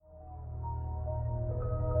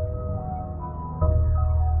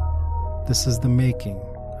This is the making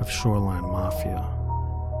of Shoreline Mafia,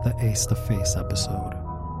 the Ace to Face episode.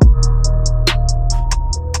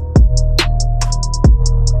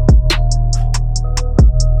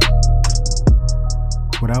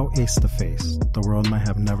 Without Ace to Face, the world might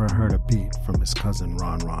have never heard a beat from his cousin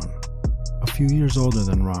Ron Ron. A few years older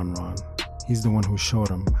than Ron Ron, he's the one who showed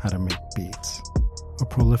him how to make beats. A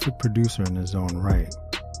prolific producer in his own right,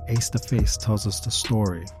 Ace to Face tells us the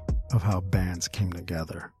story of how bands came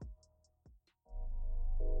together.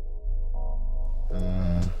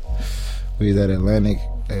 We was at Atlantic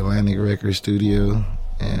Record Studio,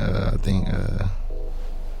 and I think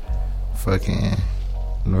fucking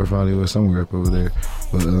North Hollywood, somewhere up over there.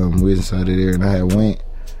 But we was inside of there, and I had went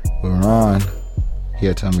with Ron. He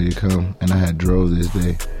had told me to come, and I had drove this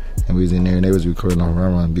day, and we was in there, and they was recording on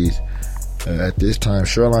Ron Ron beats. At this time,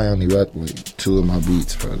 Shoreline only rapped like 2 of my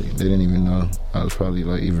beats, probably. They didn't even know I was probably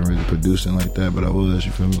like even really producing like that, but I was,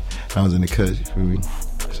 you feel me? I was in the cut, you feel me?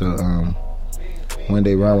 So one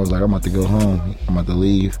day Ron was like, I'm about to go home, I'm about to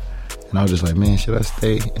leave. And I was just like, man, should I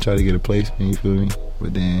stay and try to get a placement, you feel me?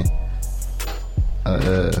 But then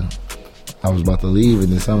I was about to leave,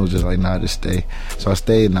 and then someone was just like, nah, just stay. So I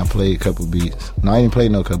stayed and I played a couple beats. No, I didn't play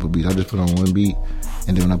no couple beats, I just put on one beat.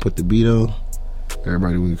 And then when I put the beat on,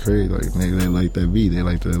 everybody went crazy. Like, niggas, they like that beat, they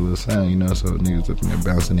like that little sound, you know. So niggas up in there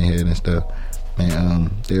bouncing their head and stuff. And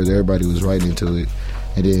everybody was right into it.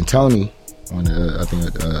 And then Tony, when I think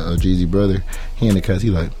a Jeezy brother, he in the cuts, he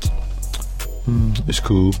like, it's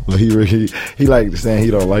cool. Like he like saying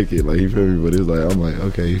he don't like it, like, you feel me? But it's like, I'm like,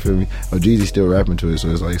 okay, you feel me? Oh, Jeezy still rapping to it, so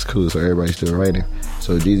it's like, it's cool. So everybody's still writing.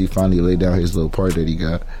 So Jeezy finally laid down his little part that he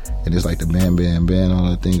got, and it's like the bam bam bam, all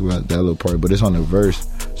that thing about that little part, but it's on the verse.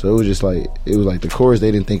 So it was just like, it was like the chorus,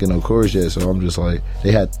 they didn't think of no chorus yet, so I'm just like,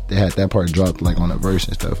 they had that part dropped like on the verse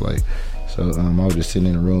and stuff, like. So I was just sitting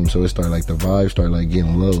in the room, so it started like, the vibe started like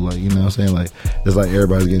getting low, like, you know what I'm saying? Like, it's like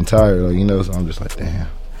everybody's getting tired, like, you know, so I'm just like, damn,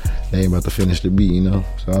 they ain't about to finish the beat, you know?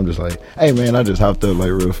 So I'm just like, hey man, I just hopped up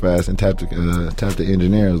like real fast and tapped the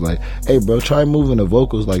engineer. I was like, hey bro, try moving the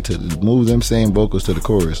vocals, like to move them same vocals to the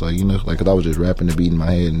chorus, like, you know, like, cause I was just rapping the beat in my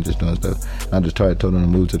head and just doing stuff. And I just told them to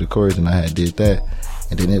move to the chorus, and I had did that.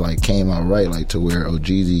 And then it like came out right, like to where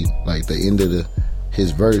Jeezy, like the end of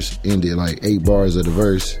his verse ended like 8 bars of the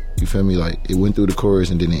verse. You feel me? Like, it went through the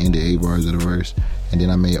chorus and then it ended 8 bars of the verse. And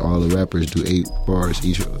then I made all the rappers do 8 bars,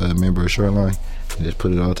 each member of Shoreline, and just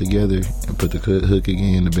put it all together and put the hook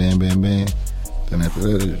again, the bam bam bam. Then after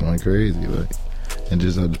that, it just went crazy, like, and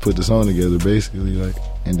just I just put the song together basically, like.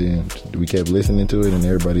 And then we kept listening to it, and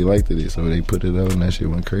everybody liked it, so they put it out, and that shit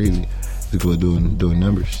went crazy. People doing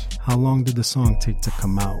numbers. How long did the song take to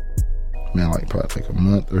come out? Man, like probably like a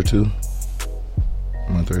month or two.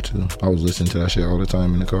 I was listening to that shit all the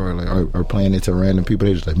time in the car, like, or playing it to random people.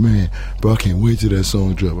 They just like, man, bro, I can't wait till that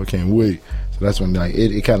song drop. I can't wait. So that's when like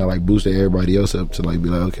it kind of like boosted everybody else up to like be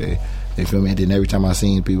like, okay, you feel me? And then every time I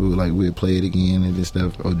seen people, like, we'd play it again and this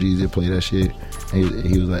stuff. OGs would play that shit. And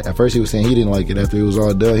he was like, at first he was saying he didn't like it. After it was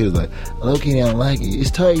all done, he was like, low-key, I don't like it.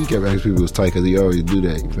 It's tight. You kept asking people it was tight because he always do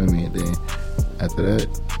that. You feel me? And then after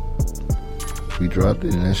that, we dropped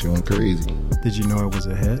it and that shit went crazy. Did you know it was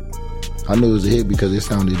a hit? I knew it was a hit because it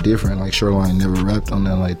sounded different. Like, Shoreline never rapped on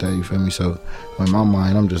that like that, you feel me? So in my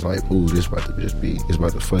mind, I'm just like, ooh, this about to just be, it's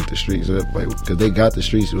about to fuck the streets up, like, because they got the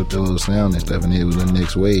streets with the little sound and stuff, and it was the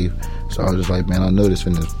next wave. So I was just like, man, I know this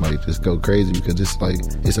finna like just go crazy, because it's like,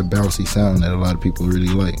 it's a bouncy sound that a lot of people really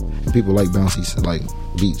like, and people like bouncy like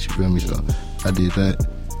beats, you feel me? So I did that.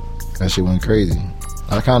 That shit went crazy.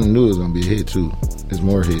 I kind of knew it was gonna be a hit too. There's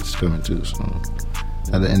more hits coming too, so.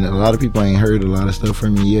 And a lot of people ain't heard a lot of stuff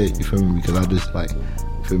from me yet, you feel me? Because I just like,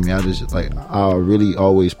 you feel me? I just like, I really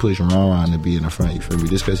always push Ron to be in the front, you feel me?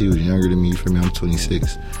 Just because he was younger than me, you feel me? I'm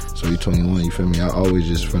 26, so he's 21, you feel me? I always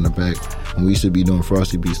just from the back. When we used to be doing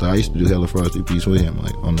Frosty beats, like, I used to do hella Frosty beats with him,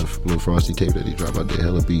 like on the little Frosty tape that he dropped. I did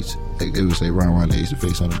hella beats. Like, it would say Ron that Ace to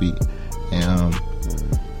Face on the beat. And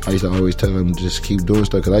I used to always tell him just keep doing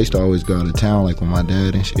stuff, because I used to always go out of town, like with my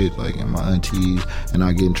dad and shit, like, and my aunties, and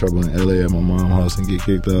I'd get in trouble in LA at my mom's house and get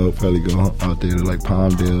kicked out. Probably go out there to like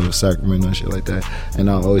Palmdale, Sacramento and shit like that. And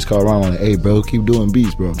I always call Ron like, hey bro, keep doing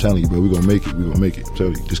beats, bro. I'm telling you, bro, we gonna make it. I'm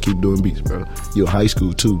telling you, just keep doing beats, bro. You in high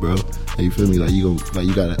school too, bro. Like, you feel me? Like, you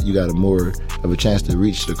got a more of a chance to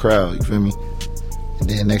reach the crowd, you feel me? And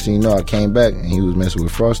then next thing you know, I came back and he was messing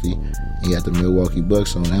with Frosty. He had the Milwaukee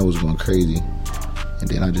Bucks on, that was going crazy. And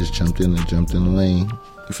then I just jumped in the lane.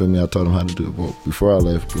 You feel me? I taught him how to do it. But before I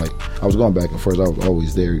left, like, I was going back and forth. I was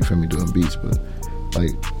always there, you feel me, doing beats. But, like,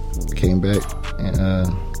 I came back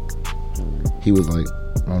and he was, like,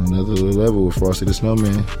 on another level with Frosty the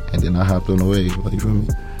Snowman. And then I hopped on the wave, like, you feel me?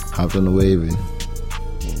 Hopped on the wave and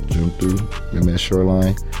jumped through. Remember at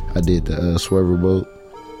Shoreline, I did the Swerver Boat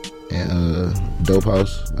and Dope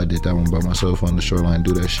House. I did that one by myself on the Shoreline,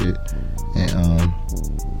 do that shit. And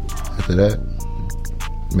after that,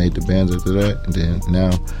 made the bands after that. And then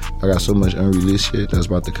now I got so much unreleased shit that's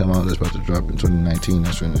about to come out, that's about to drop in 2019.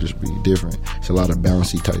 That's going to just be different. It's a lot of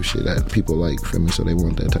bouncy type shit that people like, feel me? So they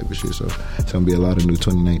want that type of shit. So it's going to be a lot of new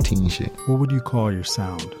 2019 shit. What would you call your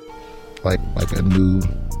sound? Like a new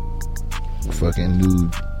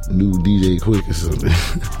DJ Quick or something.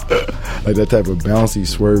 Like that type of bouncy,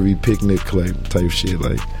 swervy, picnic type shit.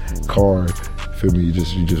 Like car, feel me? You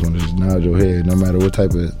just want to just nod your head, no matter what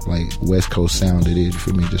type of like West Coast sound it is. You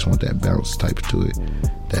feel me? You just want that bounce type to it.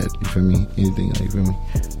 That, you feel me? Anything, like, you feel me?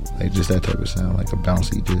 Like just that type of sound, like a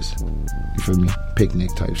bouncy, just, you feel me?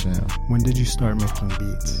 Picnic type sound. When did you start making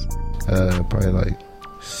beats? Probably like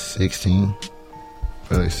 16.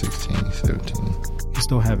 Probably like 16, 17. You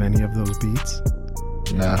still have any of those beats?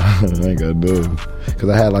 Nah, I ain't got none. Cause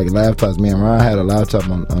I had like laptops. Man, Ron had a laptop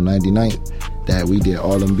on 99th that we did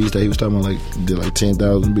all them beats that he was talking about. Like did like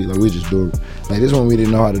 10,000 beats. Like we just doing like this one. We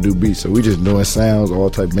didn't know how to do beats, so we just doing sounds, all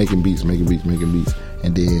type, making beats.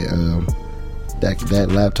 And then that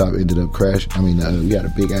laptop ended up crashing. I mean, we had a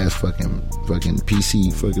big ass fucking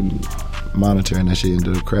PC fucking monitor, and that shit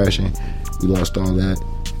ended up crashing. We lost all that.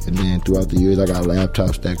 And then throughout the years, I got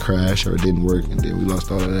laptops that crashed or didn't work, and then we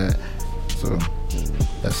lost all of that. So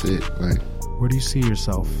that's it. Like, where do you see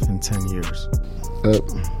yourself in 10 years? Up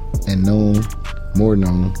and known, more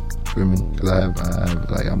known, for me. Cause I have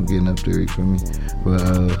like, I'm getting up there, for me.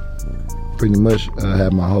 But pretty much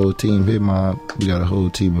have my whole team hit we got a whole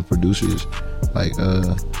team of producers like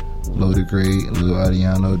Loaded Great, Lil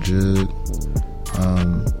Adiano, Jug,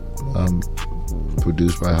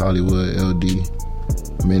 produced by Hollywood, LD,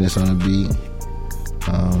 Menace on the beat.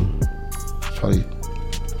 Probably,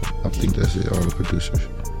 I think that's it, all the producers.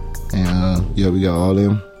 And yeah, we got all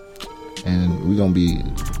them, and we gonna be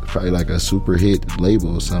probably like a super hit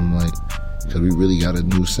label or something, like, because we really got a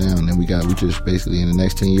new sound, and we just basically in the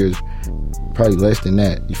next 10 years, probably less than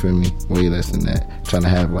that, you feel me? Way less than that. Trying to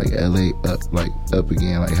have like LA up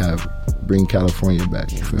again, like bring California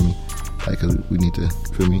back, you feel me? Like, cause we need to,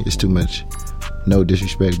 feel me? It's too much, no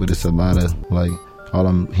disrespect, but it's a lot of like, all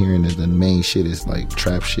I'm hearing is the main shit is like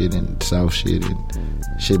trap shit and South shit and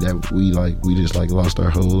shit that we just like lost our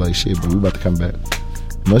whole like shit, but we about to come back.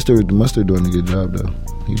 Mustard doing a good job though.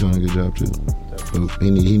 He's doing a good job too. But he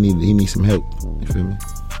needs some help. You feel me?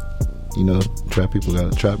 You know, trap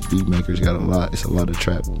beat makers got a lot. It's a lot of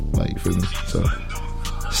trap, like, you feel me? So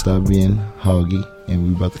stop being hoggy, and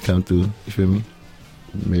we about to come through. You feel me?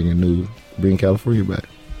 Bring California back.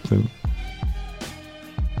 You feel me?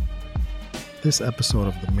 This episode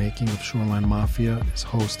of The Making of Shoreline Mafia is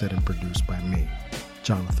hosted and produced by me,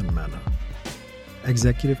 Jonathan Mena.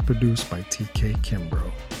 Executive produced by TK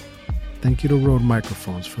Kimbrough. Thank you to Rode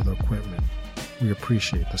Microphones for the equipment. We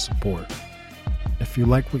appreciate the support. If you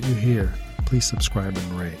like what you hear, please subscribe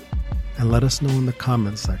and rate. And let us know in the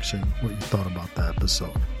comments section what you thought about the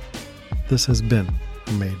episode. This has been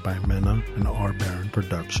a Made by Mena and R. Barron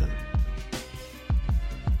production.